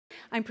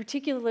I'm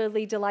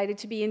particularly delighted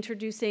to be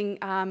introducing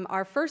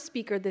our first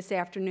speaker this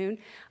afternoon.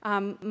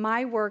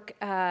 My work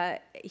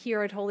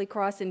here at Holy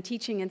Cross in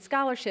teaching and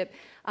scholarship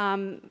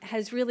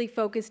has really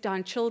focused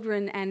on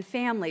children and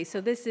families.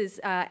 So this is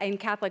in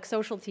Catholic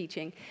social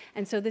teaching.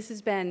 And so this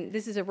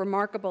is a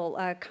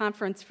remarkable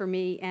conference for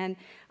me. And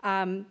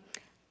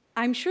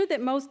I'm sure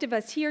that most of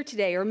us here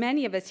today, or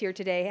many of us here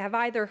today, have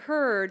either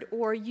heard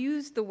or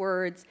used the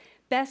words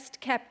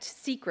best kept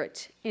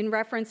secret in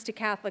reference to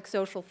Catholic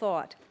social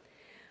thought.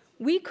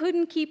 We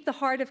couldn't keep the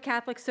heart of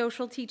Catholic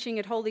social teaching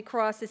at Holy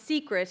Cross a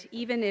secret,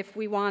 even if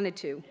we wanted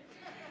to.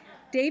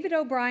 David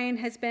O'Brien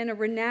has been a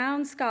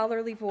renowned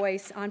scholarly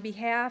voice on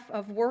behalf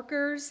of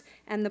workers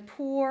and the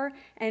poor,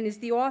 and is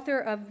the author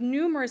of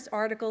numerous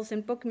articles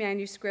and book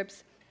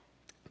manuscripts,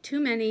 too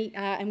many,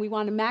 and we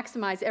want to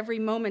maximize every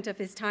moment of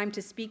his time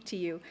to speak to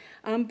you.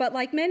 But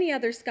like many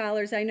other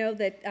scholars, I know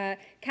that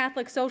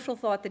Catholic Social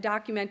Thought, the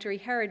documentary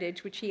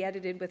Heritage, which he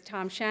edited with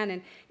Tom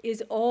Shannon,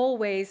 is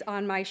always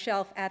on my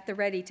shelf at the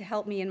ready to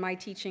help me in my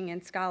teaching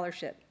and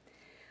scholarship.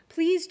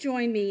 Please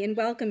join me in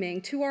welcoming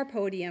to our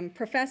podium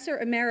Professor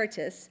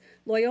Emeritus,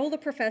 Loyola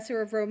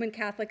Professor of Roman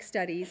Catholic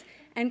Studies,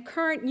 and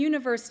current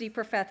University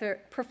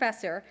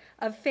Professor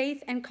of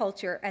Faith and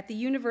Culture at the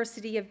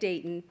University of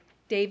Dayton,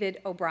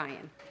 David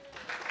O'Brien.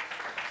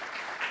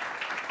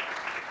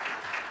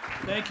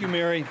 Thank you,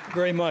 Mary,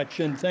 very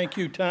much. And thank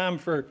you, Tom,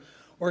 for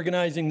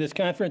organizing this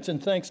conference.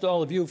 And thanks to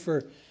all of you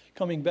for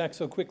coming back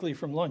so quickly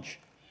from lunch.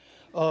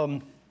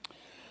 I'm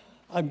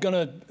going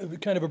to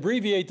kind of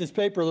abbreviate this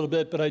paper a little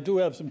bit, but I do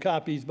have some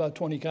copies, about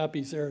 20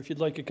 copies there. If you'd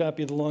like a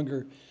copy of the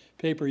longer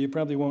paper, you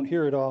probably won't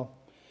hear it all,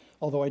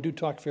 although I do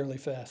talk fairly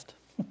fast.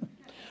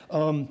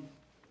 I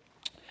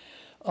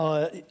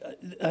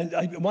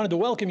wanted to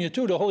welcome you,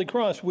 too, to Holy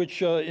Cross,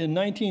 which in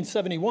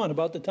 1971,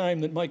 about the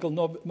time that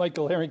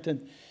Michael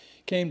Harrington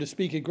came to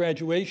speak at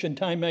graduation,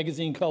 Time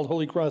magazine called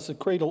Holy Cross the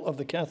cradle of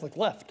the Catholic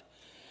left.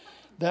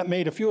 That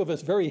made a few of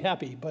us very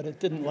happy, but it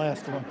didn't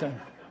last a long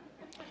time.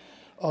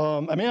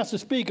 I'm asked to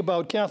speak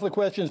about Catholic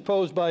questions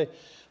posed by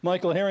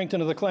Michael Harrington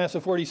of the class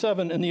of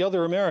 47 and the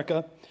Other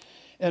America,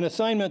 an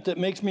assignment that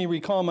makes me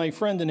recall my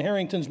friend and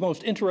Harrington's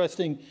most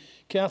interesting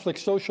Catholic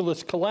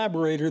socialist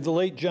collaborator, the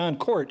late John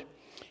Court.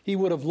 He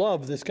would have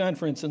loved this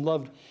conference and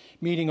loved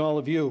meeting all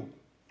of you.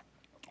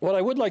 What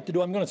I would like to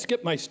do, I'm going to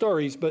skip my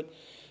stories, but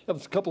I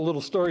have a couple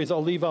little stories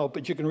I'll leave out,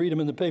 but you can read them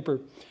in the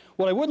paper.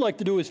 What I would like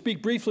to do is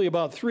speak briefly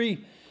about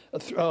three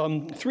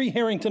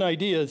Harrington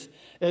ideas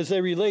as they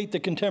relate to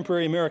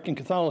contemporary American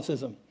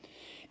Catholicism.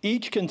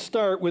 Each can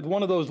start with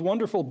one of those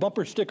wonderful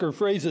bumper sticker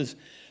phrases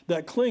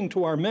that cling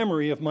to our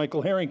memory of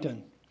Michael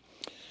Harrington.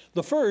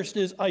 The first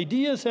is,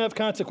 ideas have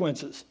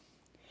consequences.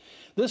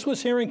 This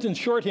was Harrington's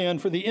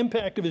shorthand for the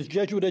impact of his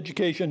Jesuit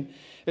education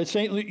at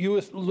St.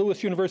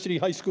 Louis University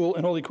High School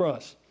and Holy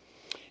Cross.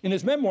 In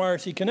his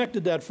memoirs, he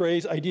connected that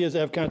phrase, ideas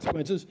have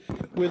consequences,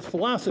 with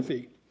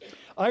philosophy.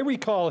 I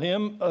recall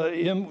him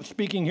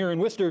speaking here in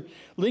Worcester,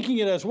 linking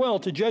it as well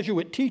to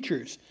Jesuit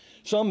teachers,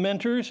 some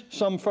mentors,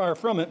 some far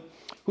from it,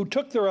 who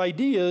took their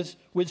ideas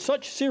with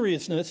such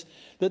seriousness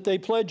that they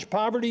pledged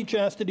poverty,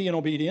 chastity, and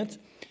obedience,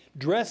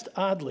 dressed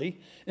oddly,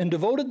 and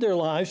devoted their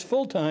lives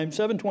full-time,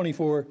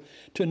 7/24,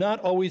 to not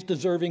always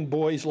deserving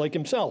boys like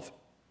himself.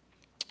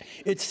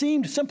 It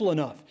seemed simple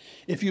enough.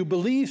 If you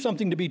believe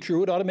something to be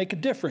true, it ought to make a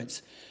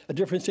difference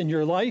in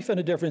your life and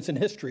a difference in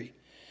history.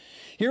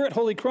 Here at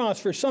Holy Cross,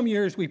 for some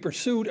years, we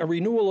pursued a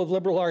renewal of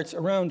liberal arts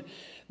around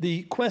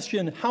the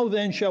question, how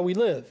then shall we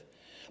live?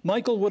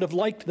 Michael would have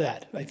liked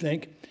that, I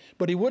think,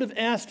 but he would have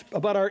asked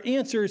about our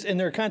answers and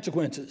their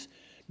consequences.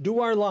 Do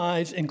our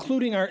lives,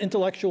 including our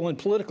intellectual and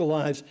political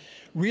lives,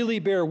 really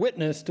bear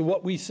witness to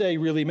what we say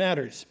really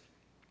matters?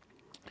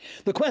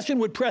 The question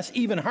would press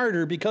even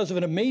harder because of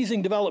an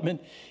amazing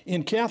development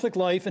in Catholic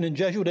life and in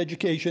Jesuit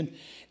education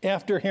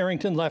after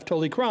Harrington left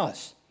Holy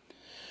Cross.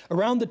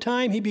 Around the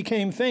time he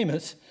became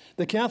famous,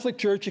 the Catholic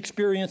Church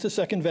experienced the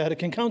Second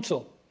Vatican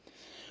Council.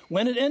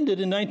 When it ended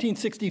in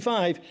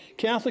 1965,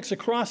 Catholics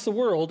across the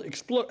world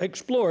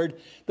explored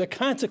the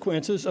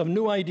consequences of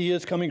new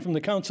ideas coming from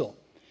the Council.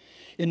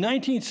 In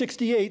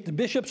 1968, the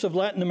bishops of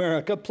Latin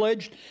America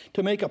pledged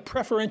to make a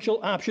preferential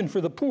option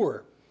for the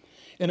poor,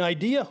 an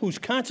idea whose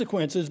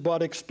consequences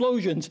brought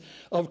explosions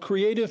of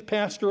creative,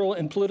 pastoral,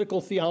 and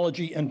political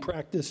theology and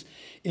practice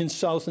in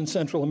South and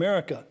Central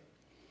America.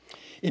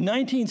 In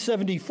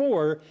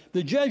 1974,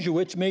 the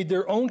Jesuits made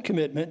their own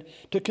commitment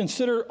to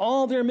consider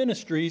all their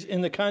ministries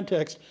in the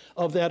context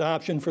of that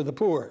option for the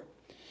poor.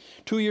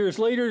 2 years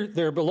later,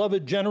 their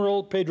beloved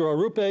general, Pedro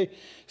Arrupe,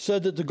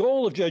 said that the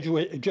goal of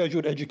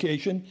Jesuit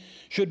education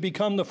should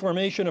become the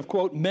formation of,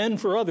 quote, men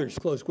for others,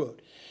 close quote,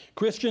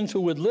 Christians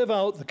who would live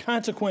out the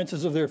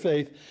consequences of their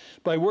faith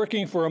by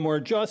working for a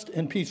more just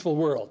and peaceful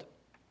world.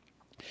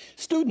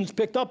 Students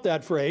picked up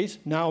that phrase,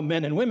 now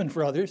men and women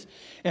for others,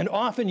 and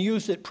often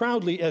used it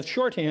proudly as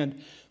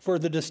shorthand for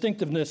the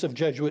distinctiveness of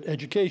Jesuit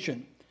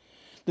education.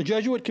 The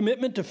Jesuit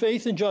commitment to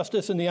faith and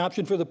justice and the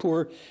option for the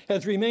poor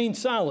has remained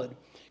solid,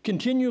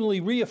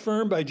 continually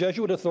reaffirmed by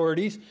Jesuit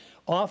authorities,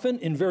 often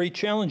in very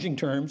challenging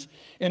terms,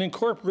 and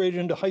incorporated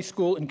into high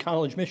school and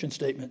college mission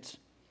statements.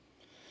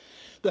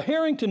 The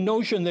Harrington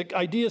notion that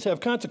ideas have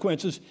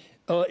consequences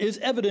is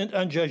evident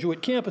on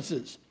Jesuit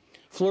campuses.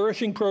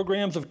 Flourishing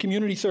programs of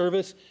community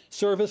service,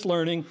 service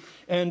learning,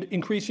 and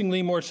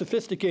increasingly more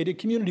sophisticated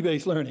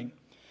community-based learning.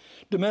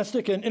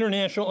 Domestic and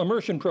international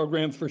immersion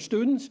programs for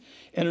students,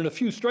 and in a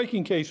few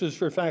striking cases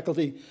for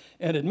faculty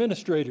and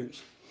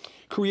administrators.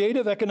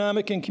 Creative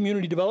economic and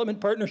community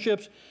development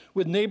partnerships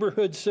with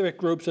neighborhood civic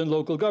groups and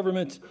local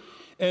governments,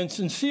 and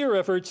sincere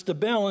efforts to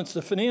balance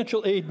the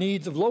financial aid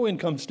needs of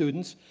low-income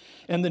students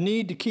and the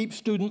need to keep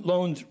student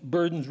loans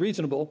burdens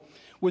reasonable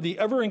with the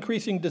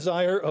ever-increasing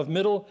desire of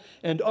middle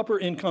and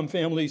upper-income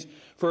families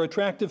for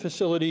attractive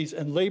facilities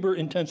and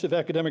labor-intensive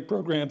academic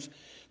programs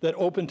that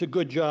open to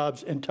good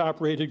jobs and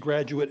top-rated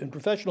graduate and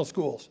professional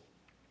schools.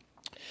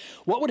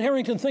 What would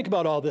Harrington think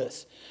about all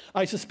this?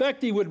 I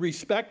suspect he would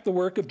respect the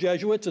work of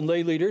Jesuits and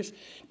lay leaders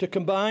to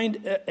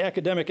combine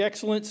academic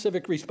excellence,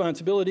 civic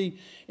responsibility,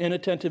 and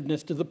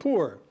attentiveness to the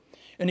poor.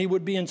 And he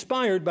would be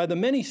inspired by the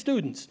many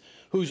students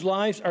whose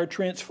lives are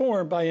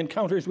transformed by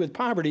encounters with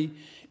poverty,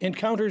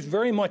 encounters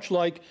very much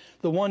like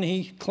the one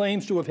he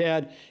claims to have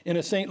had in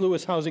a St.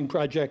 Louis housing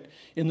project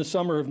in the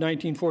summer of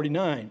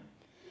 1949.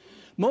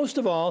 Most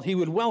of all, he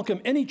would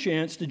welcome any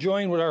chance to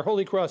join what our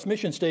Holy Cross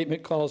mission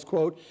statement calls,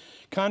 quote,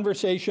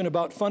 conversation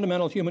about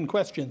fundamental human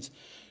questions,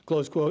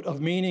 close quote, of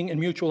meaning and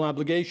mutual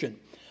obligation,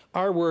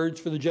 our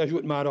words for the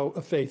Jesuit motto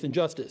of faith and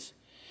justice.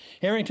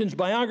 Harrington's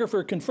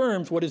biographer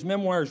confirms what his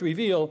memoirs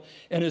reveal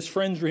and his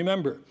friends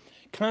remember.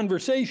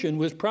 Conversation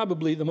was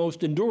probably the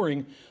most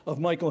enduring of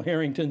Michael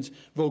Harrington's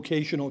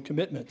vocational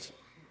commitments.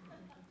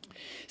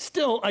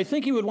 Still, I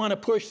think he would want to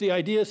push the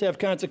ideas have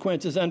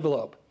consequences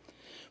envelope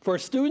for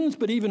students,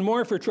 but even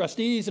more for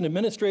trustees and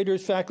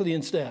administrators, faculty,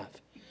 and staff.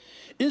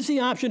 Is the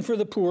option for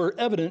the poor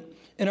evident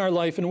in our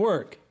life and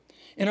work,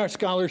 in our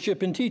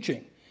scholarship and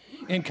teaching,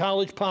 in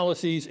college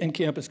policies and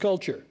campus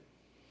culture?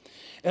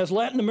 As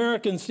Latin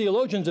American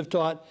theologians have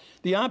taught,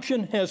 the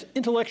option has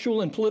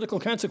intellectual and political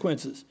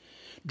consequences,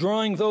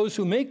 drawing those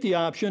who make the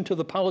option to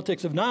the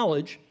politics of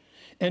knowledge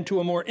and to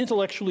a more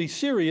intellectually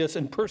serious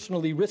and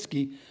personally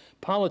risky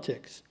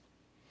politics.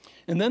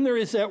 And then there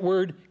is that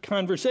word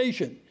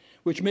conversation,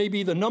 which may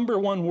be the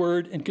 #1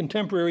 word in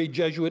contemporary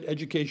Jesuit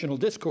educational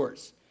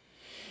discourse.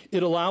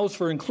 It allows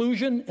for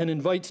inclusion and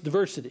invites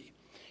diversity.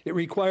 It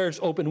requires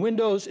open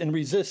windows and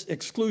resists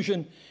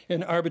exclusion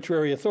and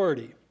arbitrary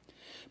authority.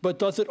 But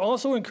does it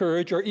also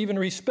encourage or even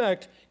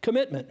respect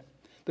commitment,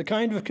 the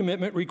kind of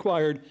commitment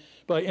required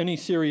by any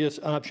serious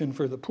option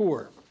for the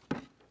poor?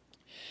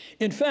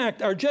 In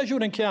fact, our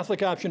Jesuit and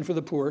Catholic option for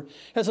the poor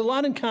has a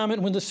lot in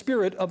common with the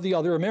spirit of the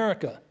other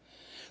America.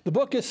 The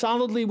book is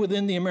solidly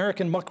within the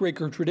American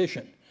muckraker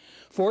tradition,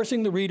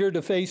 forcing the reader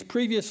to face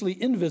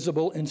previously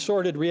invisible and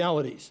sordid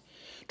realities,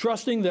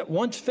 trusting that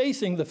once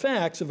facing the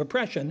facts of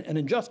oppression and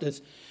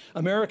injustice,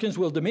 Americans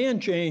will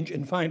demand change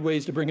and find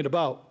ways to bring it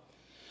about.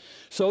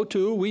 So,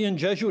 too, we in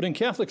Jesuit and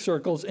Catholic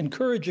circles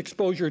encourage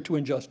exposure to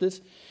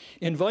injustice,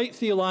 invite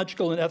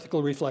theological and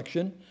ethical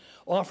reflection,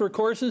 offer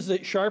courses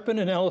that sharpen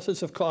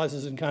analysis of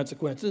causes and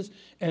consequences,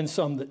 and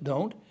some that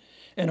don't,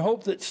 and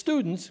hope that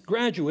students,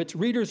 graduates,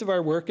 readers of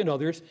our work, and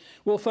others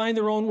will find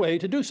their own way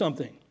to do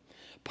something.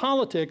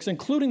 Politics,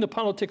 including the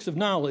politics of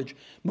knowledge,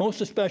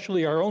 most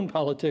especially our own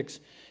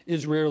politics,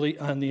 is rarely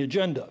on the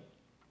agenda.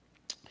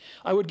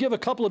 I would give a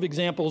couple of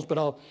examples, but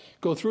I'll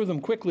go through them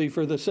quickly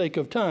for the sake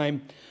of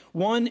time.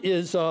 One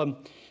is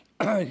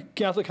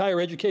Catholic higher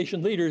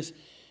education leaders,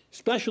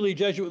 especially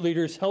Jesuit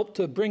leaders, helped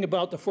to bring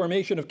about the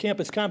formation of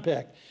Campus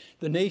Compact,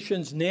 the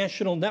nation's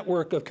national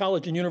network of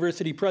college and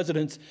university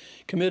presidents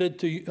committed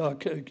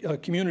to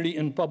community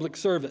and public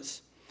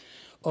service.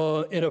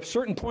 At a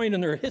certain point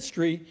in their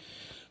history,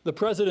 the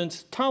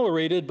presidents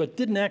tolerated but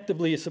didn't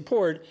actively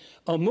support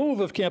a move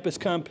of Campus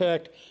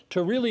Compact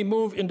to really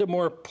move into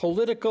more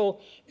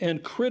political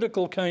and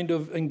critical kind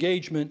of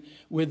engagement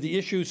with the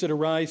issues that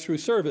arise through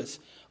service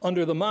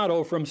under the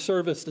motto from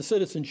service to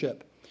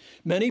citizenship.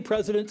 Many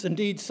presidents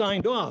indeed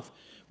signed off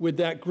with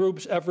that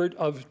group's effort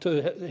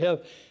to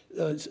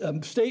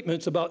have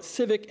statements about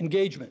civic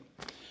engagement.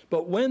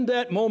 But when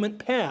that moment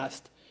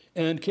passed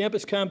and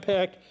Campus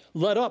Compact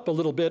let up a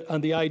little bit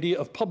on the idea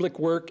of public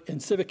work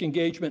and civic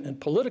engagement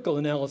and political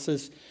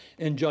analysis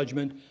and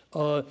judgment,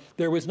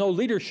 there was no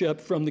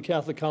leadership from the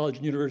Catholic college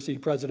and university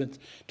presidents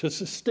to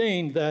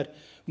sustain that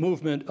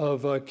movement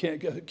of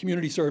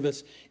community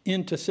service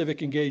into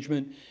civic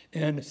engagement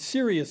and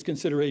serious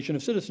consideration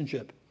of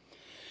citizenship.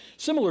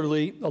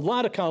 Similarly, a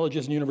lot of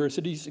colleges and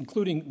universities,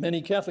 including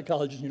many Catholic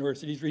colleges and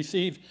universities,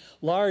 received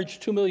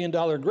large $2 million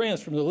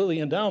grants from the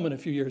Lilly Endowment a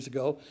few years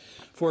ago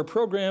for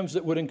programs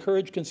that would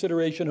encourage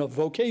consideration of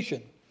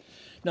vocation.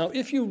 Now,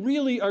 if you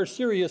really are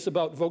serious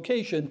about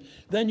vocation,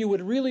 then you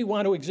would really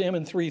want to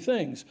examine three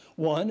things.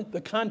 One, the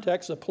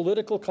context, the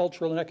political,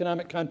 cultural, and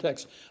economic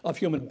context of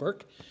human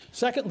work.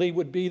 Secondly,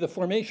 would be the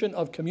formation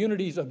of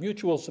communities of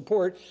mutual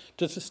support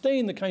to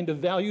sustain the kind of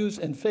values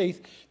and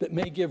faith that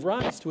may give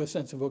rise to a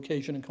sense of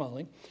vocation and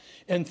calling.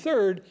 And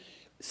third,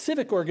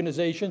 civic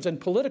organizations and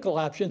political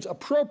options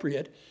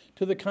appropriate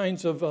to the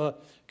kinds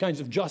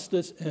of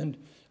justice and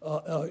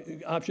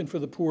option for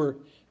the poor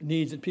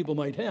needs that people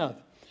might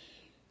have.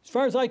 As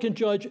far as I can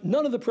judge,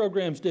 none of the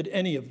programs did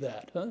any of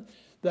that.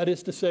 That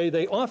is to say,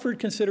 they offered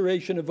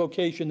consideration of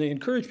vocation. They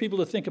encouraged people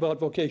to think about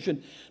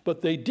vocation,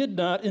 but they did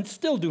not, and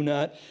still do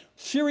not,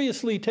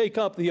 seriously take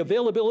up the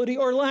availability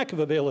or lack of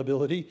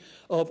availability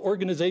of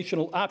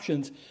organizational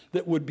options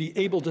that would be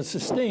able to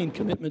sustain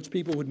commitments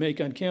people would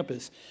make on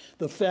campus.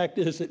 The fact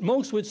is that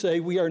most would say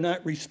we are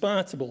not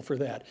responsible for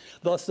that.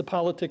 Thus, the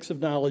politics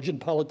of knowledge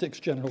and politics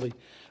generally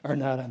are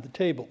not on the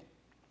table.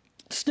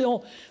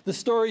 Still, the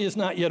story is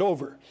not yet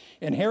over,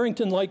 and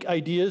Harrington-like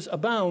ideas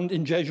abound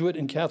in Jesuit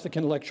and Catholic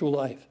intellectual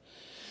life.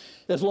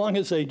 As long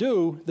as they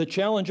do, the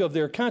challenge of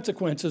their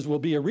consequences will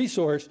be a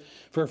resource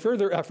for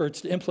further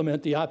efforts to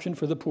implement the option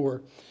for the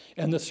poor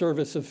and the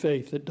service of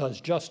faith that does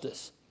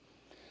justice.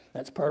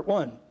 That's part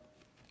one.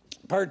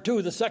 Part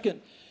two, the second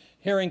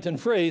Harrington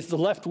phrase, the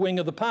left wing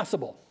of the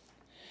possible.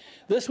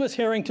 This was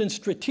Harrington's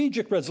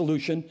strategic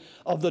resolution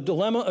of the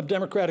dilemma of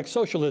democratic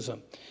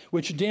socialism,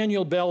 which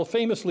Daniel Bell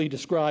famously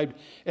described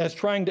as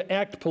trying to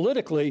act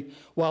politically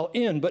while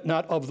in but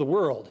not of the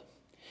world.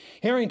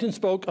 Harrington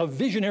spoke of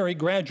visionary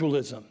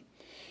gradualism.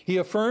 He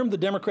affirmed the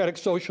democratic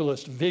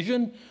socialist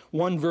vision,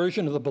 one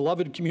version of the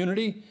beloved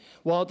community,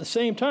 while at the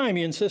same time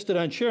he insisted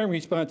on sharing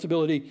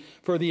responsibility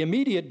for the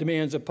immediate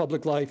demands of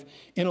public life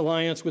in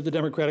alliance with the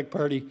Democratic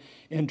Party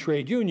and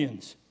trade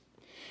unions.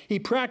 He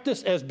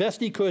practiced as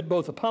best he could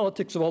both a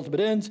politics of ultimate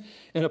ends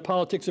and a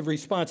politics of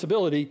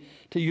responsibility,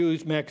 to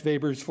use Max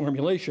Weber's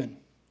formulation.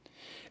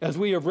 As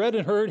we have read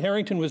and heard,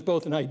 Harrington was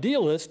both an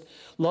idealist,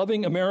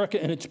 loving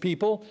America and its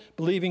people,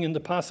 believing in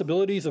the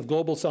possibilities of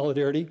global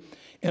solidarity,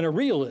 and a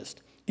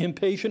realist,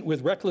 impatient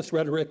with reckless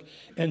rhetoric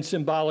and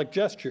symbolic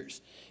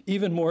gestures,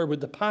 even more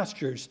with the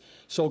postures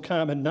so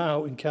common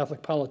now in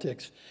Catholic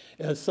politics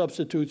as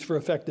substitutes for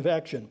effective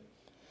action.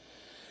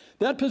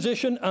 That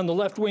position on the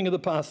left wing of the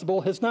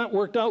possible has not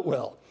worked out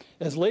well,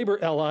 as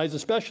labor allies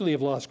especially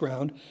have lost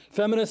ground,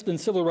 feminist and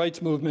civil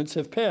rights movements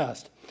have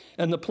passed,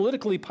 and the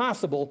politically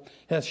possible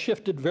has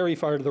shifted very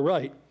far to the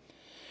right.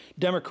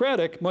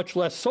 Democratic, much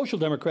less social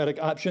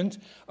democratic options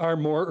are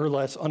more or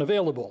less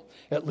unavailable,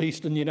 at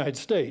least in the United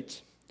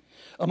States.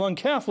 Among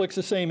Catholics,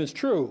 the same is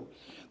true.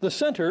 The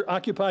center,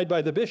 occupied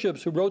by the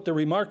bishops who wrote the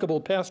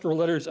remarkable pastoral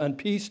letters on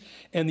peace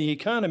and the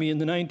economy in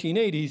the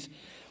 1980s,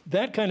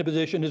 that kind of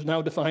position is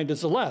now defined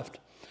as the left,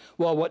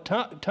 while what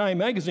Time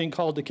magazine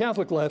called the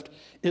Catholic left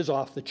is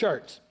off the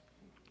charts.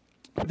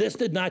 This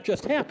did not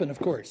just happen, of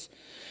course.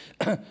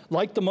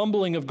 Like the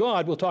mumbling of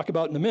God, we'll talk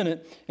about in a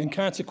minute, and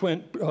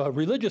consequent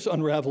religious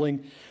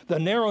unraveling, the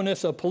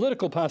narrowness of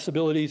political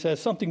possibilities has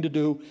something to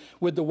do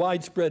with the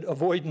widespread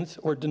avoidance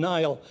or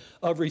denial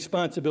of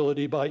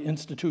responsibility by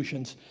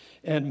institutions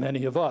and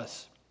many of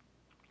us.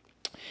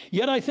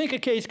 Yet I think a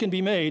case can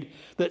be made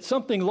that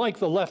something like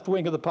the left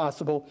wing of the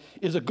possible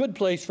is a good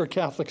place for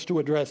Catholics to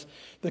address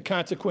the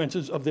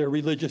consequences of their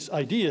religious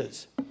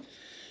ideas.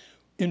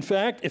 In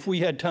fact, if we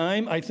had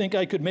time, I think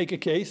I could make a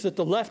case that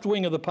the left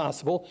wing of the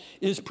possible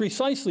is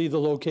precisely the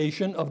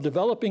location of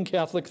developing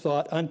Catholic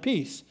thought on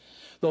peace,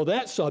 though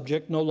that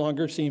subject no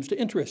longer seems to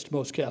interest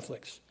most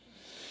Catholics.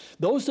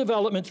 Those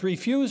developments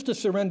refuse to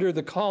surrender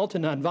the call to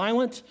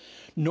nonviolence,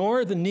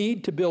 nor the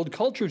need to build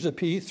cultures of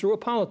peace through a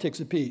politics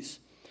of peace.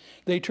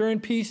 They turn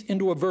peace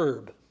into a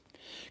verb.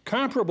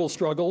 Comparable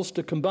struggles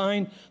to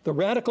combine the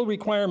radical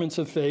requirements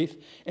of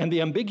faith and the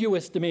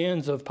ambiguous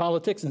demands of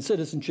politics and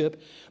citizenship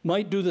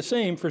might do the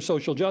same for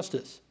social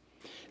justice.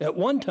 At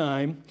one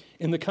time,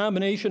 in the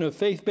combination of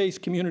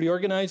faith-based community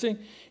organizing,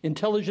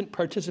 intelligent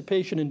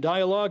participation in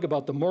dialogue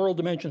about the moral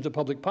dimensions of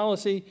public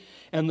policy,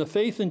 and the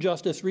faith and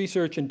justice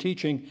research and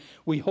teaching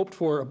we hoped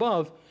for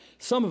above,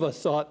 some of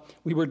us thought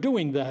we were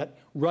doing that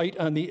right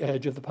on the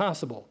edge of the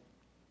possible.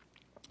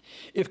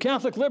 If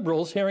Catholic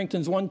liberals,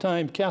 Harrington's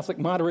one-time Catholic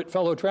moderate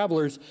fellow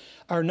travelers,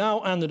 are now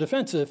on the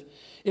defensive,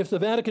 if the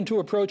Vatican II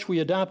approach we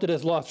adopted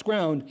has lost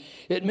ground,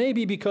 it may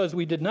be because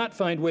we did not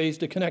find ways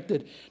to connect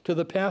it to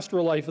the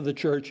pastoral life of the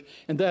Church,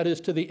 and that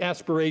is to the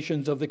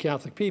aspirations of the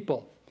Catholic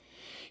people.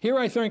 Here,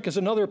 I think, is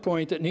another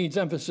point that needs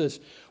emphasis,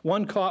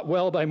 one caught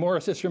well by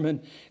Morris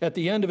Isserman at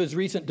the end of his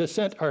recent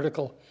Dissent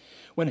article.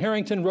 When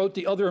Harrington wrote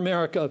The Other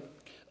America,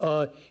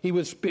 he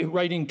was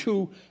writing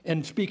to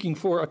and speaking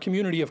for a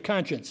community of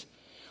conscience.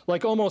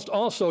 Like almost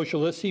all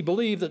socialists, he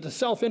believed that the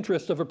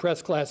self-interest of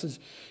oppressed classes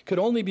could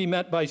only be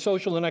met by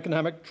social and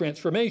economic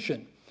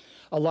transformation.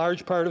 A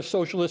large part of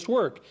socialist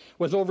work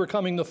was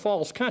overcoming the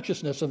false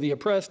consciousness of the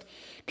oppressed,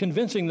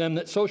 convincing them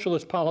that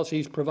socialist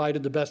policies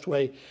provided the best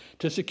way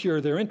to secure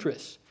their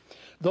interests.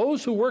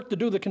 Those who worked to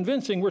do the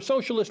convincing were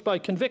socialists by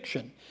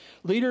conviction,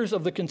 leaders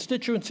of the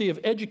constituency of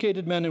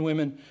educated men and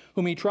women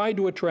whom he tried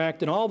to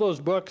attract in all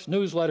those books,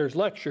 newsletters,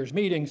 lectures,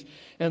 meetings,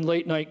 and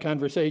late-night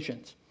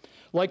conversations.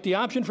 Like the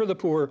option for the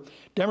poor,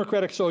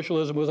 democratic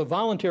socialism was a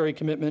voluntary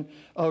commitment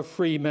of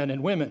free men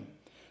and women.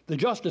 The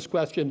justice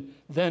question,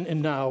 then and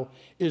now,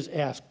 is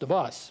asked of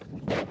us.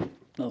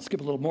 I'll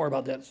skip a little more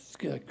about that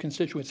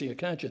constituency of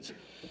conscience.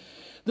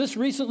 This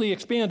recently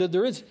expanded.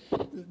 There's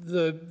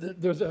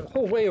a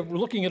whole way of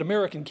looking at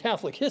American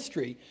Catholic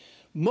history.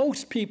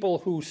 Most people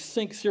who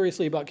think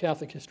seriously about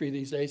Catholic history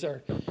these days,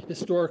 our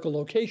historical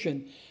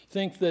location,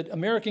 think that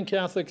American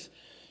Catholics,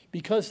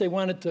 because they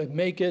wanted to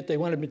make it, they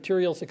wanted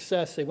material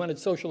success, they wanted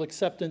social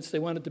acceptance, they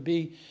wanted to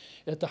be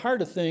at the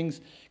heart of things,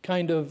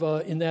 kind of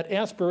in that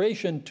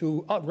aspiration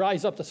to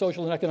rise up the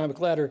social and economic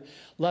ladder,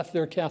 left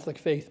their Catholic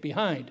faith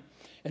behind.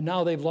 And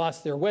now they've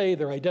lost their way,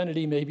 their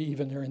identity, maybe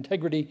even their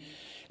integrity.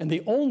 And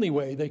the only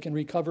way they can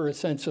recover a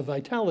sense of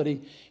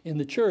vitality in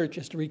the church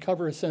is to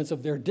recover a sense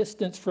of their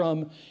distance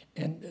from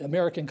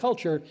American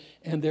culture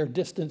and their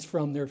distance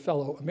from their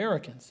fellow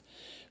Americans.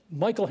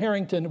 Michael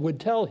Harrington would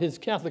tell his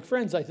Catholic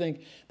friends, I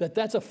think, that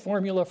that's a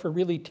formula for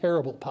really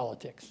terrible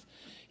politics.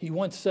 He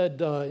once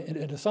said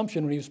at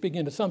Assumption, when he was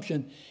speaking at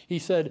Assumption, he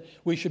said,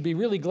 we should be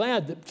really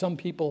glad that some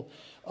people,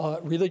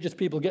 religious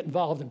people, get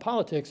involved in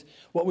politics.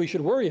 What we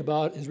should worry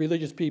about is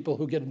religious people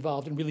who get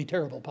involved in really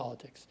terrible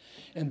politics.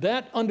 And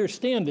that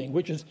understanding,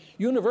 which is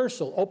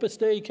universal, Opus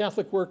Dei,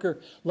 Catholic worker,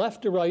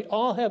 left to right,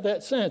 all have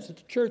that sense that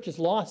the church has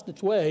lost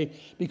its way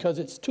because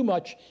it's too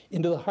much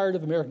into the heart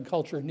of American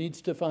culture and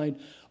needs to find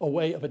a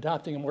way of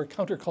adopting a more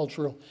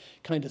countercultural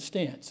kind of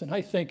stance. And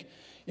I think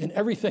in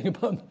everything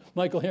about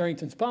Michael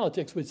Harrington's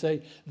politics would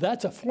say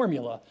that's a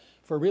formula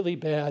for really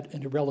bad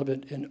and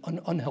irrelevant and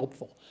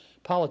unhelpful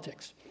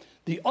politics.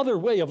 The other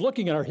way of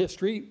looking at our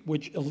history,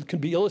 which can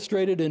be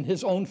illustrated in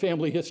his own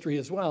family history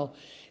as well,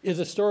 is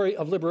a story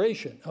of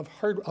liberation,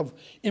 of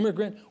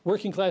immigrant,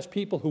 working-class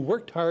people who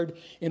worked hard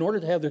in order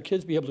to have their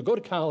kids be able to go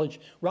to college,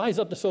 rise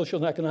up the social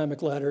and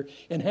economic ladder,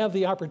 and have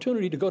the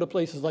opportunity to go to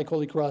places like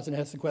Holy Cross and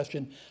ask the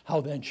question,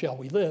 how then shall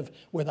we live,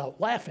 without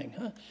laughing,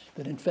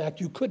 that in fact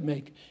you could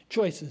make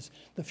choices.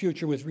 The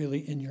future was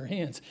really in your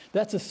hands.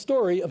 That's a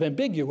story of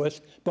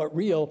ambiguous but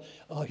real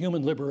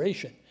human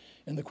liberation.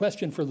 And the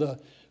question for the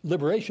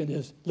liberation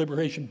is,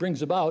 liberation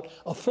brings about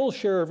a full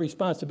share of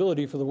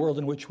responsibility for the world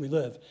in which we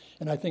live.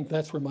 And I think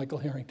that's where Michael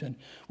Harrington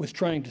was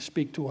trying to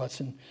speak to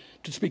us and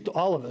to speak to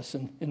all of us,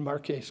 in our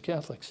case,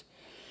 Catholics.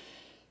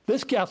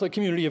 This Catholic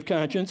community of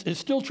conscience is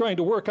still trying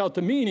to work out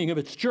the meaning of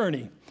its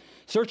journey,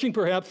 searching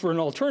perhaps for an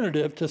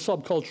alternative to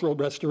subcultural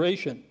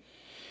restoration.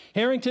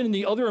 Harrington and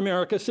the other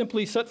America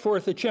simply set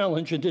forth a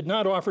challenge and did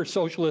not offer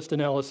socialist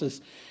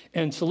analysis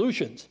and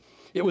solutions.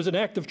 It was an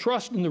act of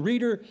trust in the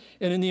reader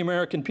and in the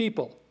American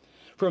people.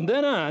 From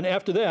then on,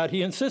 after that,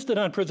 he insisted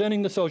on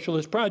presenting the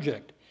socialist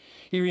project.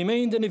 He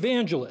remained an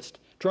evangelist,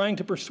 trying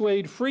to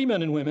persuade free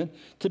men and women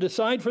to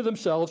decide for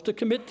themselves to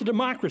commit to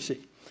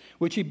democracy,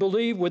 which he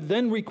believed would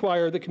then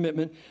require the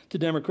commitment to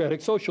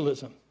democratic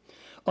socialism.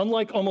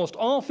 Unlike almost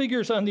all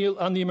figures on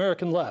the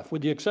American left,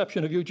 with the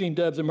exception of Eugene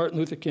Debs and Martin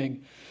Luther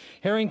King,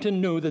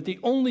 Harrington knew that the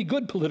only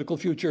good political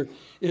future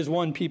is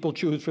one people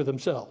choose for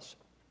themselves.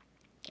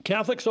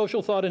 Catholic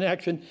social thought and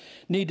action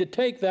need to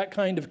take that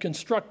kind of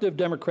constructive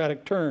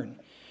democratic turn.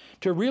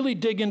 To really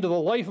dig into the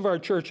life of our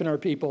church and our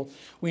people,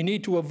 we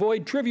need to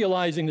avoid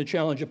trivializing the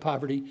challenge of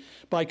poverty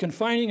by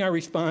confining our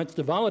response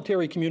to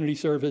voluntary community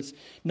service,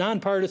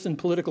 nonpartisan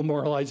political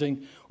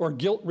moralizing, or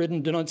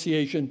guilt-ridden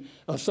denunciation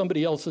of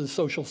somebody else's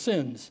social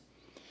sins.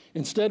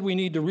 Instead, we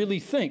need to really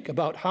think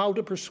about how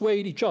to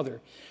persuade each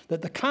other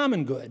that the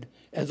common good,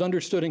 as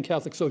understood in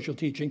Catholic social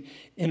teaching,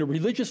 in a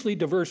religiously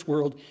diverse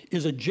world,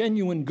 is a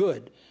genuine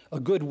good, a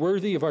good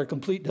worthy of our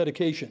complete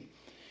dedication.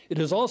 It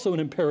is also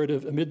an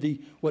imperative amid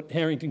what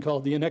Harrington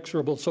called the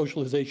inexorable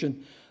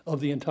socialization of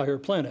the entire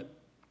planet.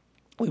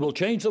 We will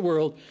change the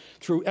world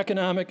through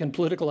economic and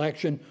political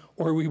action,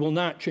 or we will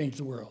not change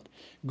the world.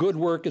 Good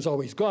work is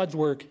always God's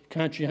work.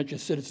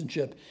 Conscientious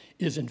citizenship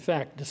is, in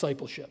fact,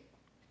 discipleship.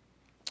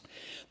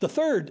 The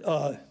third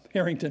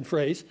Harrington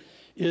phrase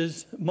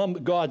is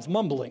God's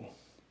mumbling.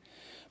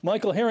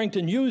 Michael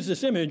Harrington used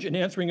this image in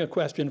answering a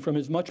question from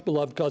his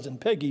much-beloved cousin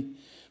Peggy,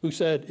 who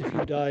said, if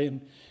you die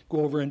and go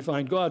over and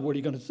find God, what are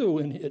you going to do?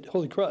 And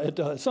at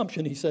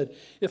Assumption, he said,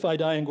 if I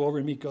die and go over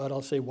and meet God,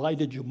 I'll say, why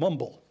did you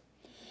mumble?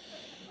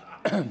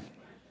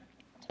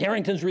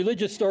 Harrington's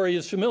religious story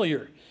is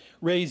familiar.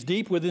 Raised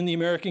deep within the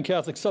American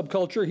Catholic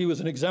subculture, he was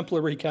an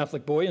exemplary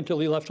Catholic boy until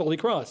he left Holy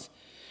Cross.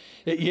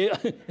 At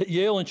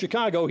Yale and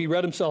Chicago, he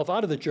read himself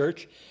out of the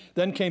church,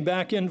 then came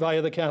back in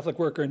via the Catholic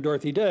worker and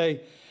Dorothy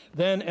Day.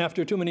 Then,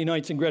 after too many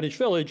nights in Greenwich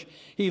Village,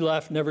 he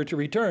left, never to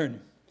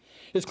return.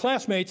 His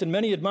classmates and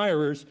many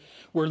admirers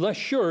were less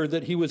sure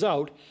that he was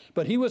out,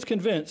 but he was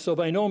convinced, so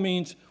by no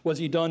means was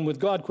he done with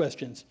God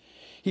questions.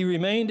 He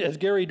remained, as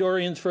Gary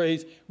Dorian's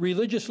phrase,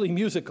 religiously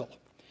musical.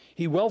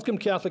 He welcomed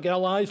Catholic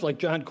allies like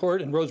John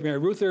Court and Rosemary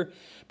Ruther,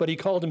 but he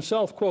called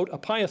himself, quote, a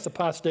pious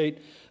apostate,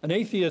 an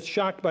atheist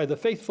shocked by the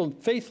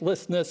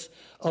faithlessness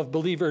of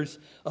believers,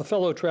 a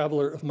fellow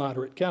traveler of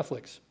moderate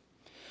Catholics.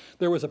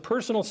 There was a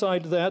personal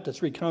side to that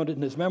that's recounted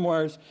in his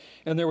memoirs,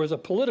 and there was a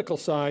political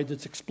side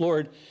that's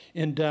explored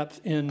in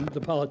depth in The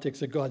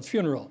Politics at God's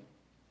Funeral.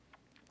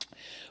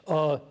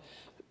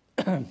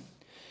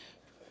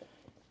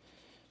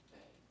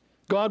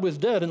 God was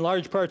dead in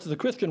large parts of the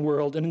Christian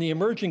world, and in the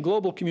emerging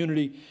global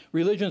community,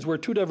 religions were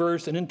too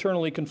diverse and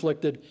internally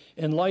conflicted,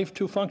 and life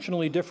too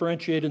functionally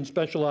differentiated and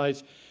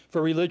specialized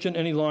for religion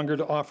any longer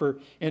to offer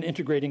an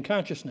integrating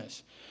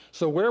consciousness.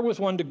 So where was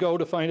one to go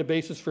to find a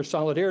basis for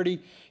solidarity,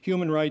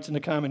 human rights, and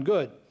the common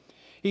good?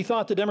 He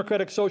thought the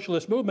democratic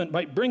socialist movement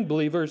might bring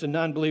believers and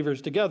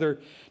non-believers together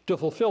to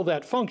fulfill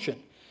that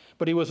function.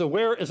 But he was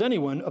aware as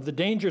anyone of the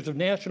dangers of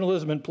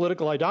nationalism and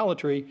political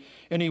idolatry,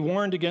 and he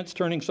warned against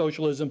turning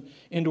socialism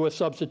into a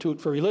substitute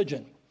for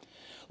religion.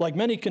 Like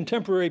many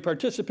contemporary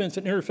participants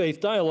in interfaith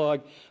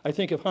dialogue, I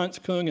think of Hans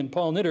Kung and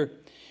Paul Nitter,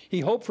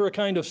 he hoped for a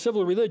kind of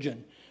civil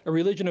religion, a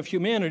religion of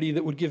humanity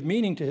that would give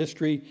meaning to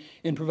history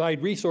and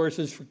provide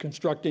resources for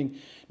constructing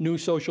new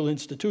social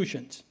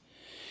institutions.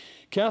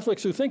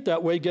 Catholics who think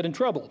that way get in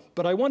trouble,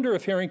 but I wonder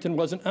if Harrington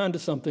wasn't onto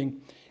something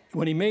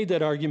when he made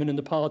that argument in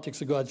The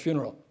Politics of God's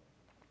Funeral.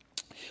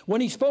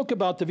 When he spoke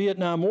about the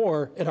Vietnam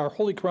War at our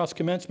Holy Cross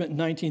commencement in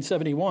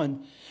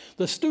 1971,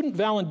 the student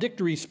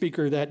valedictory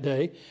speaker that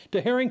day,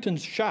 to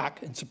Harrington's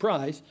shock and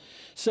surprise,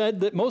 said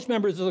that most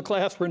members of the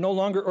class were no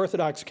longer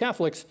Orthodox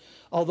Catholics,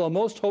 although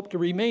most hoped to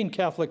remain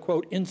Catholic,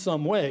 quote, in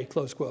some way,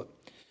 close quote.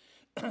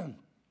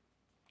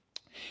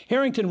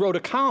 Harrington wrote a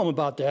column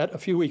about that a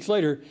few weeks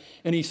later,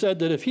 and he said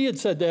that if he had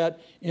said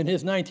that in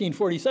his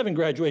 1947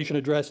 graduation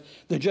address,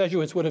 the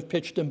Jesuits would have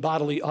pitched him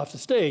bodily off the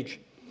stage.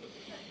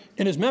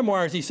 In his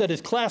memoirs, he said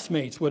his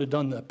classmates would have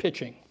done the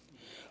pitching.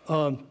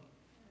 The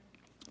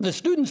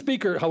student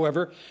speaker,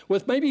 however,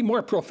 was maybe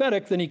more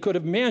prophetic than he could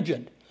have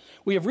imagined.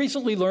 We have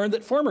recently learned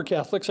that former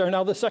Catholics are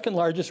now the second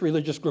largest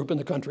religious group in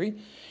the country,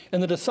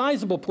 and that a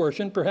sizable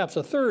portion, perhaps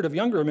a third of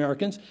younger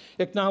Americans,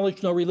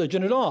 acknowledge no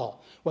religion at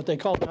all, what they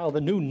call now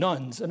the new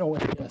nuns,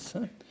 NONS.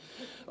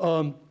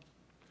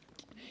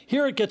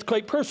 Here it gets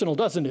quite personal,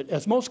 doesn't it?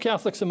 As most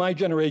Catholics in my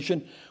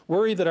generation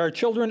worry that our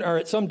children are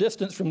at some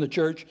distance from the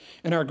church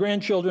and our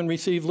grandchildren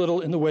receive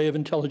little in the way of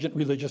intelligent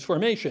religious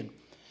formation.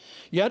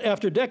 Yet,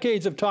 after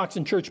decades of talks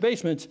in church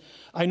basements,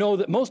 I know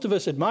that most of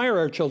us admire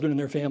our children and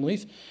their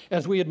families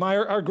as we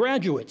admire our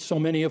graduates, so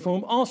many of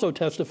whom also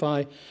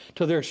testify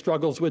to their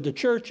struggles with the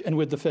church and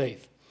with the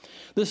faith.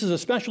 This is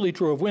especially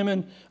true of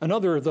women,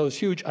 another of those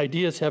huge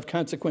ideas have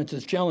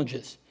consequences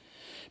challenges.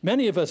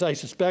 Many of us, I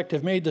suspect,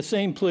 have made the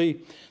same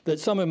plea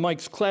that some of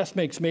Mike's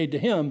classmates made to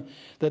him,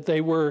 that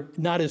they were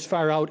not as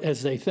far out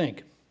as they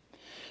think.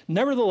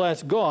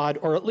 Nevertheless, God,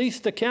 or at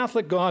least the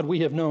Catholic God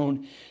we have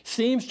known,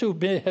 seems to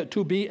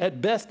be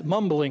at best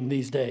mumbling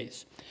these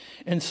days.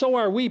 And so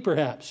are we,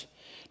 perhaps.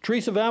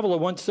 Teresa of Avila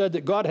once said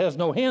that God has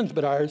no hands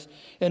but ours,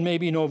 and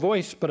maybe no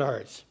voice but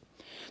ours.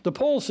 The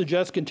polls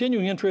suggest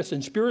continuing interest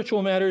in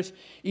spiritual matters,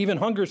 even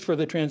hungers for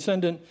the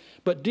transcendent,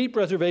 but deep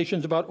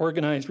reservations about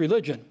organized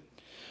religion.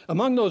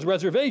 Among those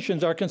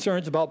reservations are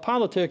concerns about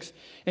politics,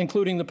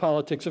 including the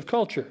politics of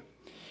culture.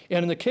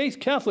 And in the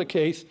Catholic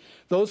case,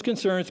 those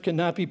concerns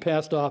cannot be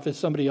passed off as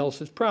somebody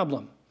else's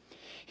problem.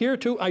 Here,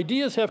 too,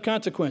 ideas have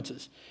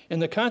consequences,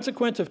 and the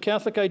consequence of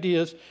Catholic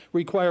ideas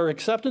require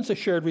acceptance of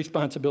shared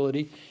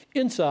responsibility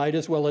inside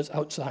as well as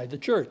outside the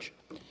church.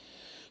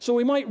 So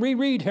we might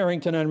reread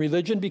Harrington on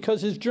religion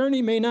because his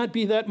journey may not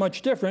be that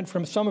much different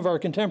from some of our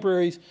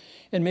contemporaries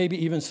and maybe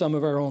even some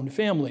of our own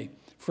family,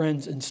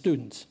 friends, and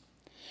students.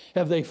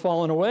 Have they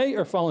fallen away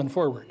or fallen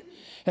forward?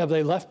 Have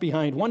they left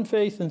behind one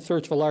faith and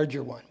searched for a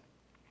larger one?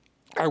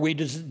 Are we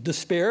to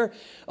despair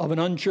of an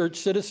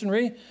unchurched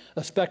citizenry,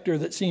 a specter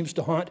that seems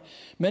to haunt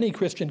many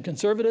Christian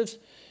conservatives,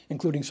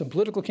 including some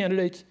political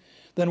candidates?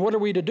 Then what are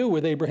we to do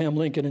with Abraham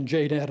Lincoln and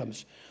Jane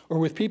Addams, or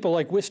with people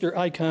like Wister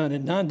Icahn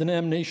and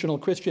non-denominational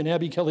Christian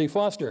Abby Kelly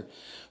Foster,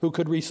 who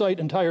could recite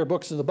entire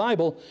books of the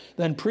Bible,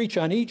 then preach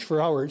on each for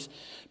hours,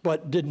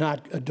 but did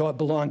not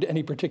belong to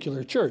any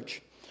particular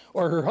church?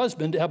 Or her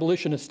husband,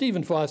 abolitionist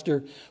Stephen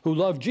Foster, who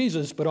loved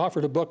Jesus but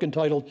offered a book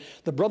entitled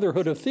The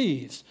Brotherhood of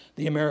Thieves,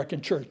 the American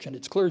Church and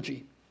its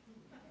Clergy.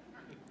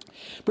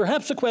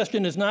 Perhaps the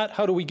question is not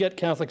how do we get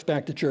Catholics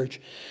back to church,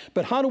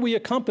 but how do we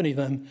accompany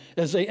them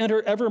as they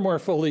enter ever more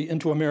fully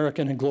into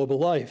American and global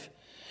life?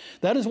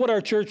 That is what our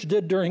church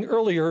did during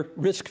earlier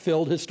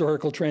risk-filled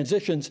historical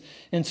transitions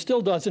and still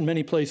does in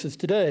many places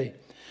today,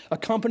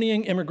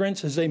 accompanying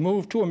immigrants as they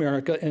moved to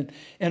America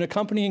and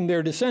accompanying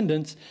their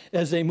descendants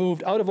as they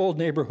moved out of old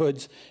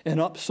neighborhoods and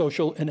up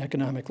social and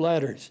economic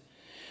ladders.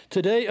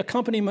 Today,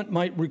 accompaniment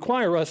might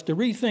require us to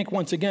rethink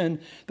once again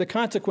the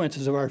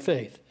consequences of our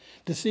faith,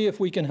 to see if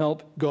we can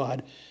help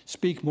God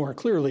speak more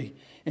clearly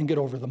and get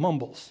over the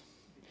mumbles.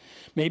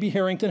 Maybe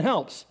Harrington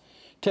helps.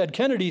 Ted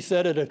Kennedy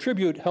said at a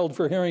tribute held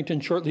for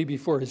Harrington shortly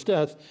before his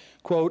death,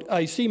 quote,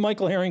 "I see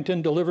Michael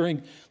Harrington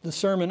delivering the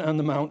Sermon on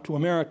the Mount to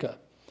America."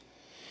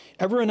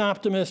 Ever an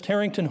optimist,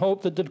 Harrington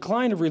hoped that the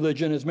decline of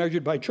religion as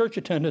measured by church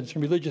attendance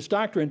and religious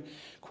doctrine,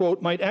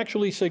 quote, might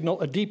actually signal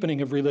a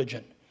deepening of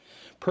religion.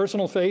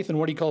 Personal faith and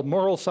what he called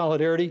moral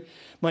solidarity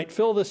might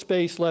fill the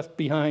space left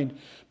behind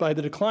by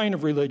the decline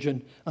of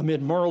religion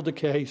amid moral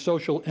decay,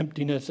 social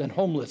emptiness, and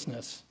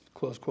homelessness,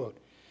 close quote.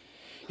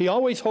 He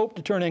always hoped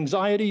to turn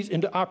anxieties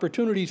into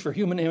opportunities for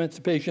human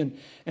emancipation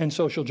and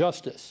social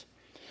justice.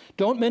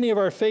 Don't many of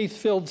our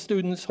faith-filled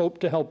students hope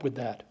to help with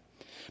that?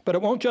 But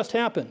it won't just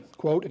happen.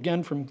 Quote,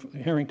 again from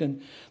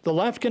Harrington, the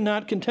left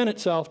cannot content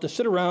itself to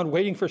sit around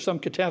waiting for some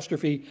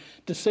catastrophe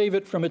to save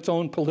it from its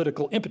own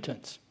political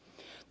impotence.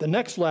 The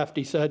next left,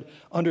 he said,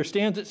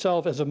 understands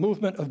itself as a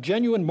movement of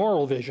genuine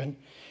moral vision,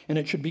 and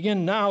it should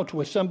begin now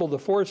to assemble the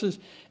forces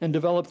and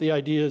develop the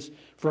ideas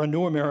for a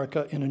new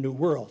America in a new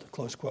world,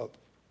 close quote.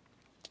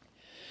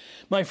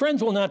 My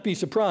friends will not be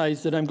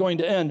surprised that I'm going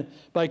to end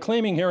by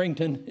claiming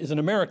Harrington is an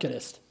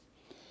Americanist.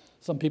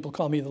 Some people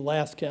call me the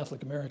last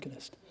Catholic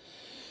Americanist.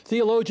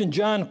 Theologian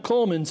John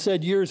Coleman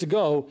said years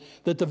ago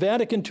that the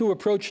Vatican II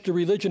approach to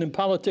religion and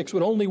politics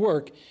would only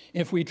work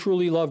if we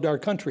truly loved our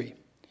country.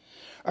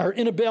 Our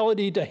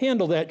inability to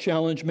handle that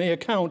challenge may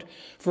account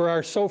for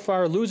our so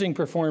far losing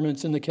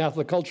performance in the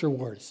Catholic culture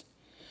wars.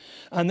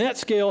 On that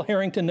scale,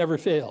 Harrington never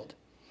failed.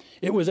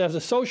 It was as a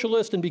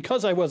socialist and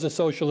because I was a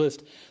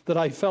socialist that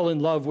I fell in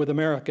love with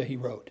America, he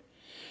wrote.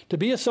 To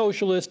be a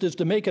socialist is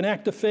to make an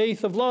act of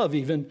faith, of love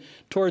even,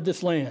 toward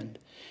this land.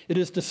 It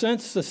is to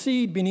sense the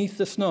seed beneath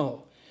the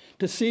snow,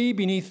 to see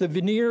beneath the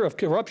veneer of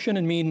corruption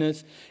and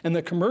meanness and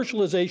the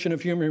commercialization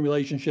of human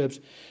relationships,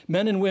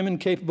 men and women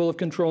capable of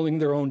controlling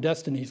their own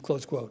destinies,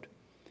 close quote.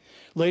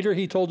 Later,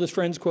 he told his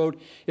friends, quote,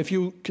 if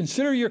you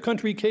consider your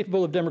country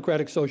capable of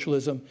democratic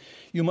socialism,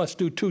 you must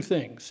do two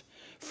things.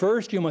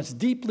 First, you must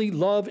deeply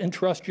love and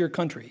trust your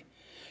country.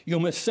 You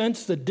must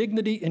sense the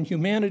dignity and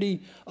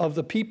humanity of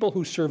the people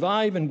who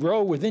survive and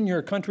grow within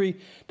your country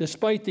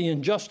despite the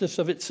injustice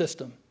of its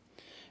system.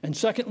 And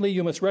secondly,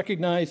 you must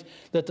recognize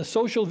that the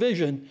social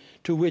vision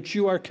to which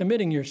you are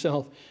committing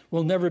yourself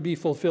will never be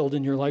fulfilled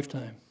in your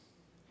lifetime.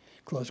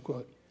 Close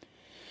quote.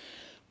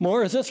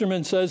 Morris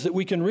Isserman says that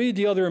we can read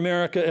The Other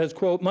America as,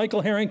 quote,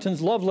 Michael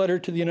Harrington's love letter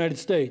to the United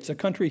States, a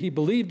country he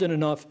believed in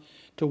enough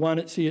to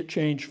want to see it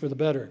change for the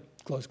better,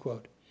 close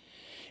quote.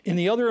 In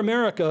The Other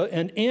America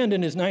and in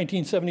his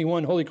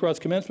 1971 Holy Cross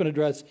commencement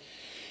address,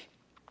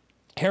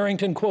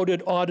 Harrington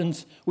quoted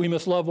Auden's, "We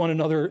must love one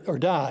another or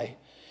die."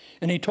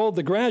 And he told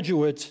the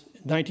graduates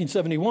in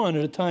 1971,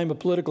 at a time of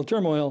political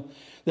turmoil,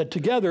 that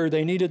together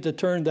they needed to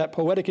turn that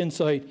poetic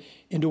insight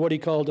into what he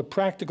called a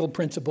practical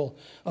principle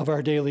of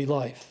our daily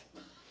life.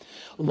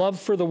 Love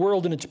for the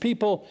world and its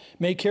people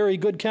may carry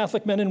good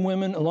Catholic men and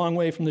women a long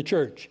way from the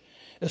church,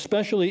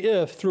 especially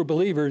if, through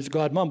believers,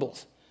 God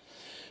mumbles.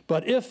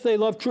 But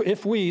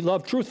if we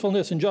love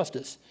truthfulness and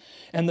justice,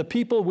 and the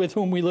people with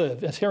whom we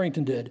live, as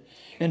Harrington did,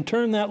 and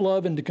turn that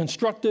love into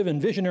constructive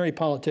and visionary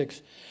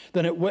politics,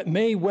 then it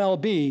may well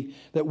be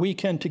that we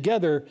can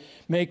together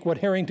make what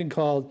Harrington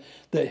called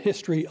the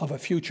history of a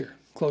future.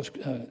 Close,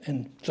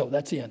 and so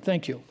that's the end.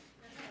 Thank you.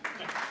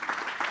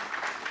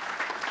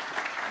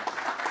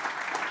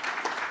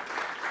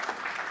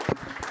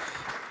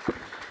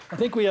 I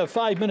think we have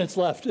 5 minutes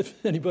left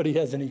if anybody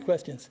has any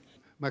questions.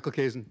 Michael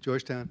Kazin,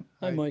 Georgetown.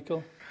 Hi,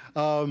 Michael.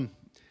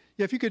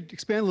 Yeah, if you could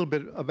expand a little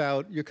bit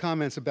about your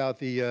comments about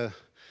the,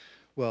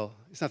 well,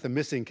 it's not the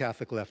missing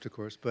Catholic left, of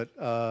course, but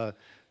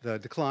the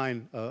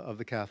decline of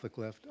the Catholic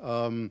left.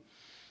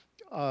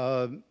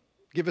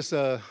 Give us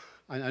a,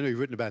 I know you've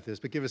written about this,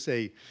 but give us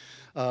a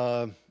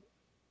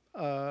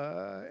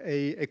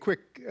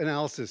quick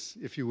analysis,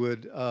 if you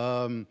would,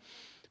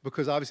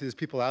 because obviously there's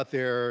people out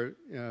there,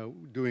 you know,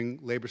 doing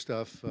labor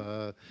stuff.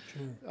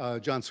 Sure.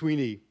 John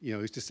Sweeney, you know,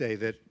 used to say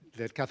that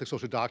Catholic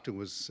social doctrine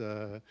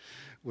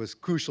was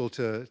crucial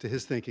to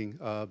his thinking,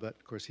 but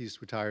of course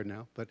he's retired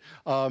now. But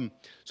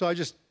so I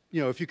just,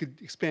 you know, if you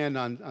could expand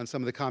on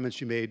some of the comments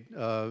you made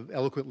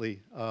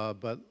eloquently,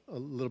 but a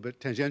little bit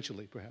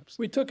tangentially, perhaps.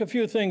 We took a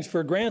few things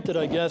for granted,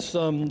 I guess.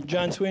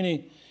 John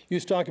Sweeney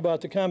used to talk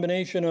about the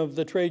combination of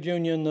the trade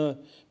union, the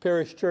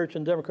parish church,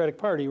 and Democratic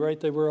Party, right?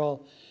 They were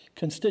all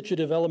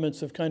constitutive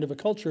elements of kind of a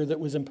culture that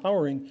was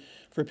empowering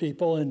for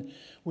people, and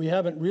we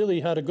haven't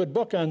really had a good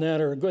book on that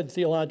or a good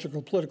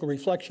theological political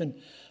reflection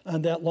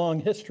on that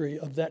long history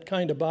of that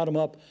kind of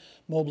bottom-up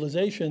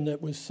mobilization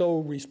that was so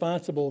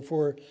responsible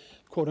for,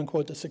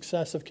 quote-unquote, the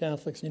success of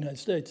Catholics in the United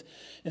States.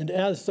 And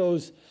as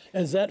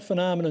that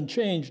phenomenon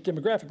changed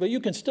demographically, you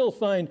can still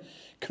find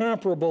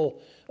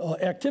comparable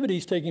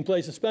activities taking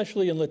place,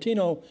 especially in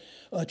Latino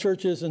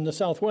churches in the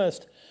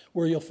Southwest,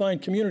 where you'll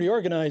find community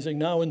organizing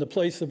now in the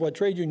place of what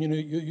trade union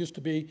used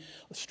to be,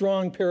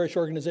 strong parish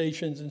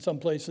organizations in some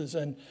places,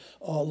 and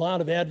a lot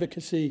of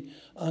advocacy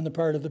on the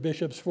part of the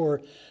bishops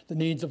for the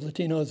needs of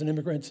Latinos and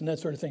immigrants and that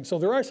sort of thing. So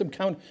there are some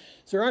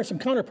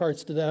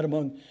counterparts to that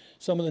among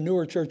some of the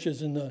newer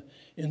churches in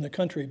the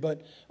country.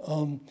 But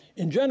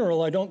in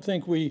general, I don't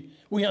think we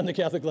on the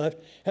Catholic left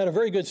had a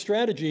very good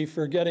strategy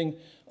for getting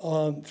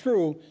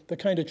through the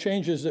kind of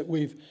changes that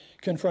we've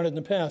confronted in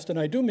the past. And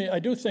I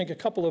do think a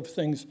couple of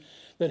things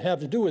that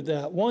have to do with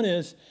that. One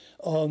is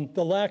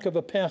the lack of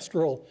a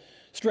pastoral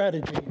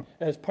strategy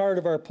as part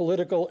of our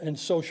political and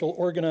social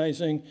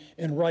organizing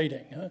and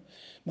writing.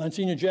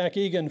 Monsignor Jack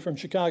Egan from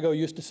Chicago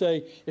used to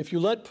say, if you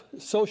let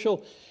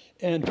social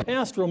and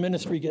pastoral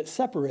ministry get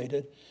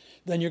separated,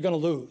 then you're going to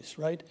lose,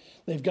 right?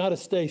 They've got to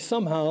stay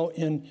somehow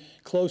in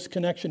close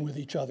connection with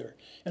each other.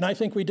 And I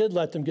think we did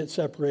let them get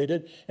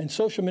separated, and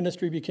social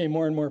ministry became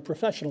more and more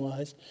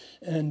professionalized,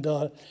 and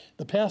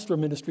the pastoral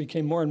ministry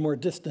came more and more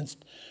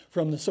distanced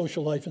from the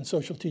social life and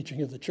social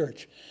teaching of the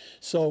church.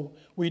 So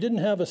we didn't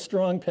have a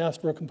strong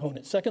pastoral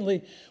component.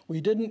 Secondly,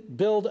 we didn't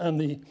build on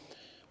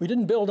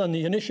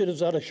the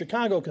initiatives out of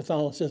Chicago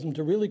Catholicism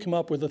to really come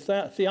up with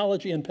a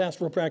theology and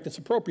pastoral practice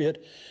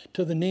appropriate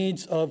to the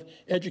needs of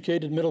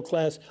educated,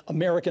 middle-class,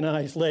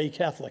 Americanized lay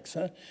Catholics.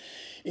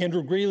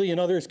 Andrew Greeley and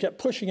others kept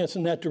pushing us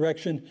in that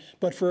direction,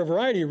 but for a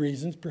variety of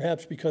reasons,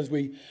 perhaps because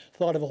we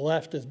thought of the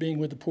left as being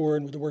with the poor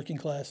and with the working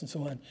class and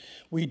so on,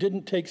 we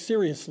didn't take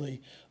seriously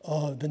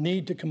the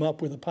need to come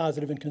up with a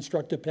positive and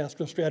constructive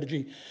pastoral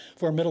strategy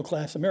for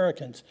middle-class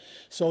Americans.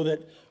 So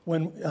that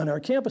when on our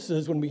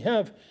campuses, when we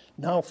have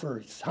now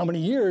for how many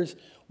years,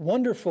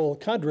 wonderful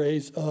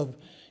cadres of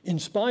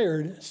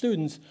inspired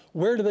students,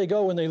 where do they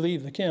go when they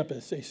leave the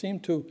campus? They seem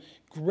to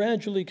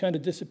gradually kind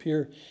of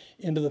disappear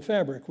into the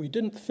fabric. We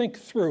didn't think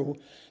through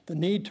the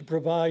need to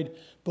provide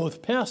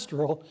both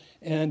pastoral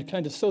and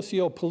kind of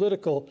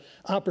socio-political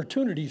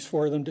opportunities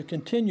for them to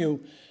continue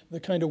the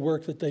kind of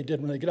work that they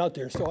did when they get out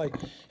there. So I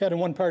had in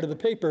one part of the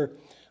paper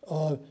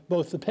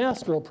both the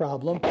pastoral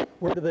problem,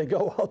 where do they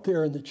go out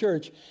there in the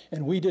church,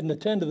 and we didn't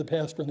attend to the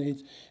pastoral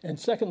needs. And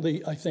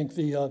secondly, I think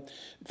the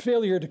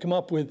failure to come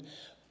up with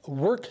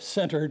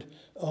work-centered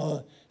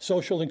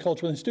social and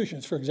cultural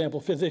institutions, for example,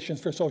 Physicians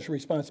for Social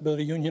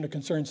Responsibility, Union of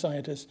Concerned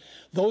Scientists,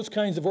 those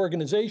kinds of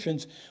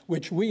organizations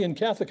which we in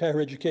Catholic higher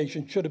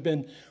education should have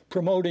been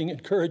promoting,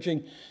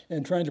 encouraging,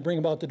 and trying to bring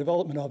about the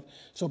development of,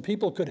 so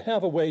people could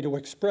have a way to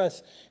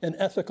express an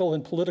ethical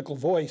and political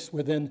voice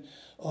within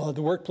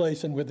the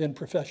workplace and within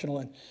professional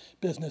and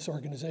business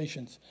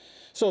organizations.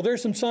 So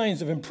there's some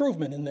signs of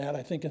improvement in that,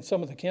 I think, in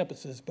some of the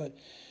campuses, but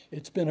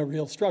it's been a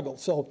real struggle.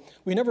 So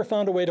we never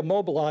found a way to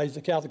mobilize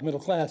the Catholic middle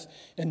class.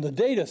 And the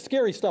data,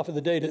 scary stuff of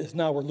the data is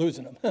now we're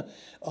losing them.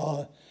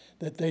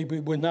 That they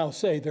would now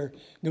say they're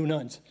new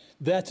nuns.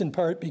 That's in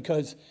part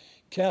because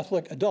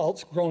Catholic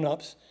adults,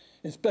 grown-ups,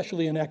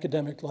 especially in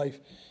academic life,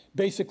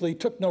 basically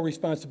took no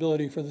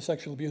responsibility for the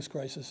sexual abuse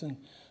crisis and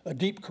a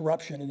deep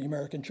corruption in the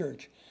American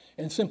church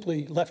and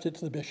simply left it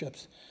to the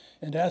bishops.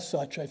 And as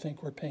such, I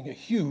think we're paying a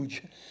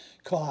huge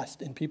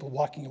cost in people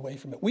walking away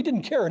from it. We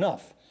didn't care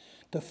enough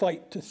to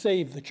fight to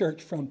save the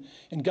church from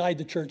and guide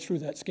the church through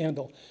that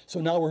scandal.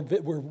 So now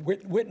we're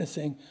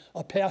witnessing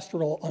a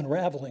pastoral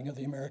unraveling of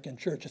the American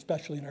church,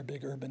 especially in our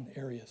big urban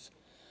areas.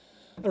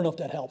 I don't know if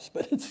that helps,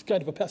 but it's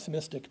kind of a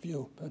pessimistic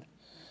view. But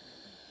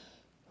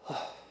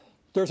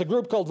there's a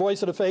group called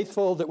Voice of the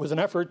Faithful that was an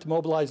effort to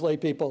mobilize lay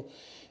people,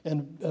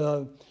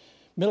 and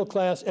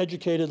middle-class,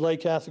 educated lay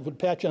Catholics would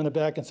pat you on the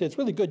back and say, it's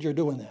really good you're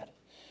doing that.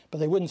 But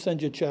they wouldn't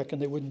send you a check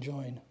and they wouldn't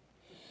join.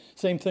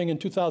 Same thing in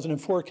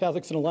 2004,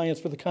 Catholics in Alliance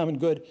for the Common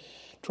Good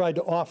tried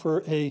to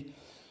offer a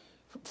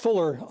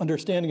fuller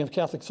understanding of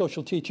Catholic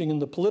social teaching in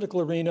the political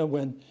arena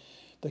when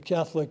the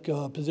Catholic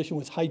position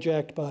was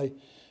hijacked by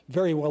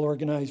very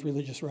well-organized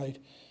religious right.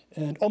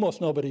 And almost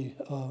nobody,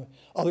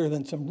 other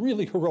than some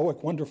really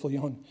heroic, wonderful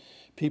young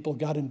people,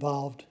 got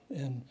involved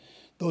in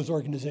those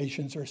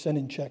organizations or sent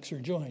in checks or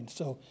joined.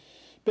 So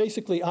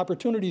basically,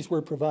 opportunities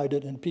were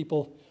provided and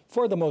people,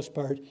 for the most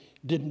part,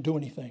 didn't do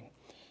anything.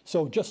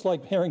 So just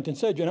like Harrington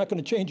said, you're not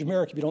going to change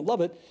America if you don't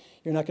love it.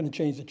 You're not going to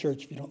change the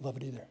church if you don't love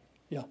it either.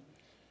 Yeah.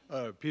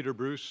 Peter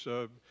Bruce,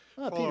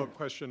 follow-up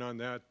question on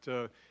that.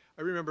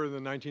 I remember in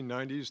the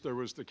 1990s, there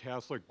was the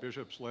Catholic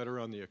Bishop's Letter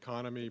on the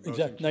Economy.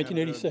 Exactly,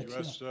 1986.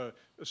 US,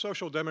 a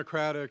social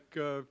democratic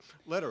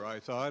letter, I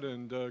thought,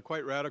 and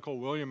quite radical.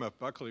 William F.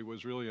 Buckley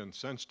was really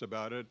incensed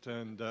about it.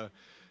 And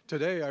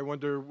today, I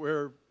wonder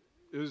where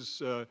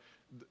is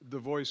the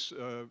voice,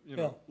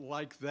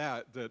 like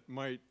that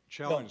might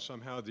challenge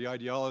somehow the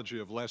ideology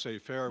of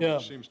laissez-faire,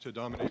 which seems to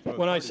dominate both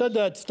When parties. I said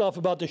that stuff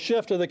about the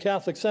shift of the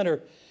Catholic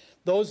center,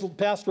 those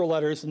pastoral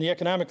letters, and the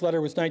economic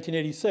letter was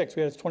 1986.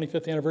 We had its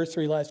 25th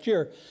anniversary last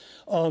year.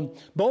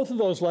 Both of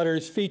those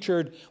letters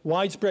featured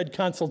widespread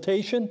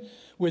consultation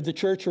with the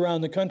church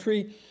around the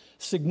country,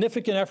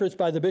 significant efforts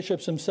by the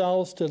bishops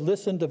themselves to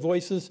listen to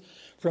voices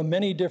from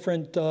many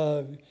different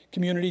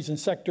communities and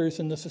sectors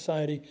in the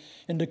society,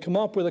 and to come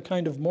up with a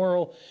kind of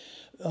moral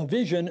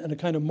vision and a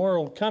kind of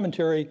moral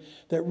commentary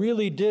that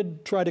really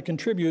did try to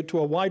contribute to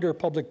a wider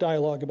public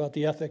dialogue about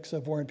the ethics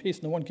of war and peace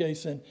in the one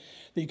case and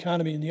the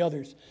economy in the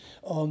others.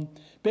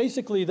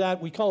 Basically,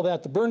 we call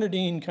that the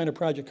Bernardine kind of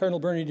project, Cardinal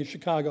Bernardine of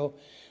Chicago,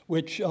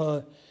 which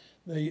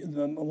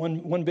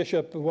one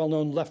bishop, a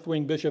well-known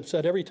left-wing bishop,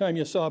 said every time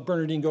you saw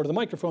Bernardine go to the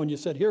microphone, you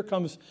said, here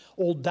comes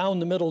old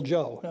down-the-middle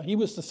Joe. Now, he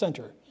was the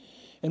center.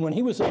 And when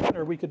he was the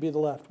center, we could be the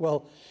left.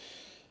 Well,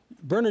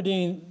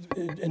 Bernardine,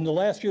 in the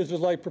last years of his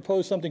life,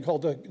 proposed something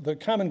called the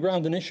Common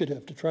Ground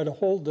Initiative to try to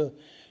hold the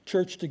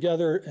church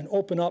together and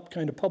open up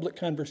kind of public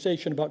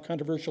conversation about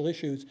controversial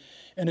issues.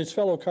 And his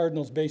fellow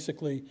cardinals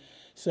basically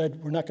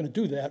said, we're not going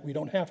to do that. We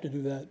don't have to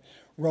do that.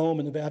 Rome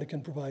and the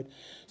Vatican provide.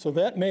 So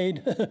that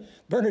made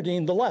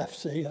Bernardine the left.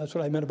 See, that's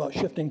what I meant about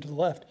shifting to the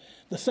left.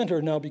 The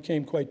center now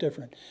became quite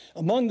different.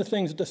 Among the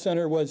things at the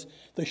center was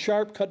the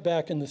sharp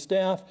cutback in the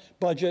staff,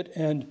 budget,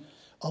 and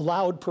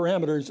allowed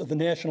parameters of the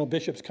National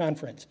Bishops'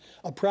 Conference,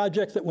 a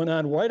project that went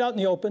on right out in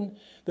the open,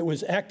 that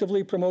was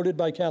actively promoted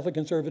by Catholic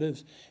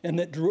conservatives, and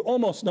that drew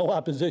almost no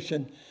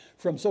opposition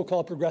from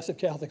so-called progressive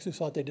Catholics who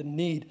thought they didn't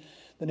need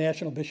the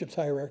National Bishops'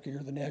 hierarchy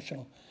or the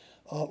national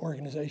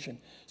organization.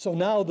 So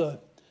now the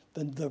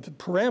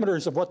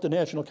parameters of what the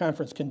National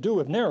Conference can do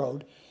have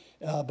narrowed,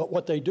 but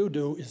what they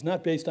do is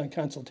not based on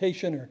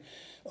consultation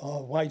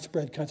or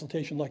widespread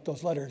consultation like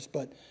those letters,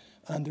 but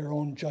on their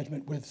own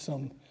judgment with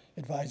some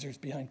advisors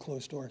behind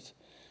closed doors.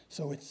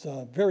 So it's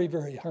very,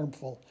 very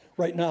harmful.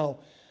 Right now,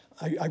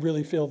 I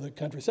really feel the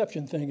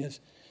contraception thing is,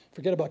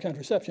 forget about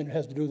contraception, it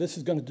has to do, this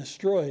is going to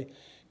destroy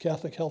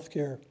Catholic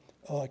healthcare,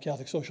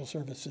 Catholic social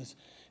services,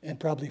 and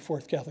probably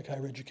force Catholic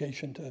higher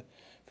education to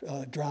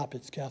drop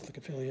its Catholic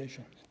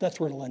affiliation. That's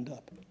where it'll end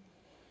up.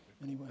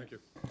 Anyway, Thank you.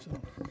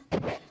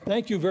 So,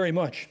 thank you very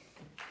much.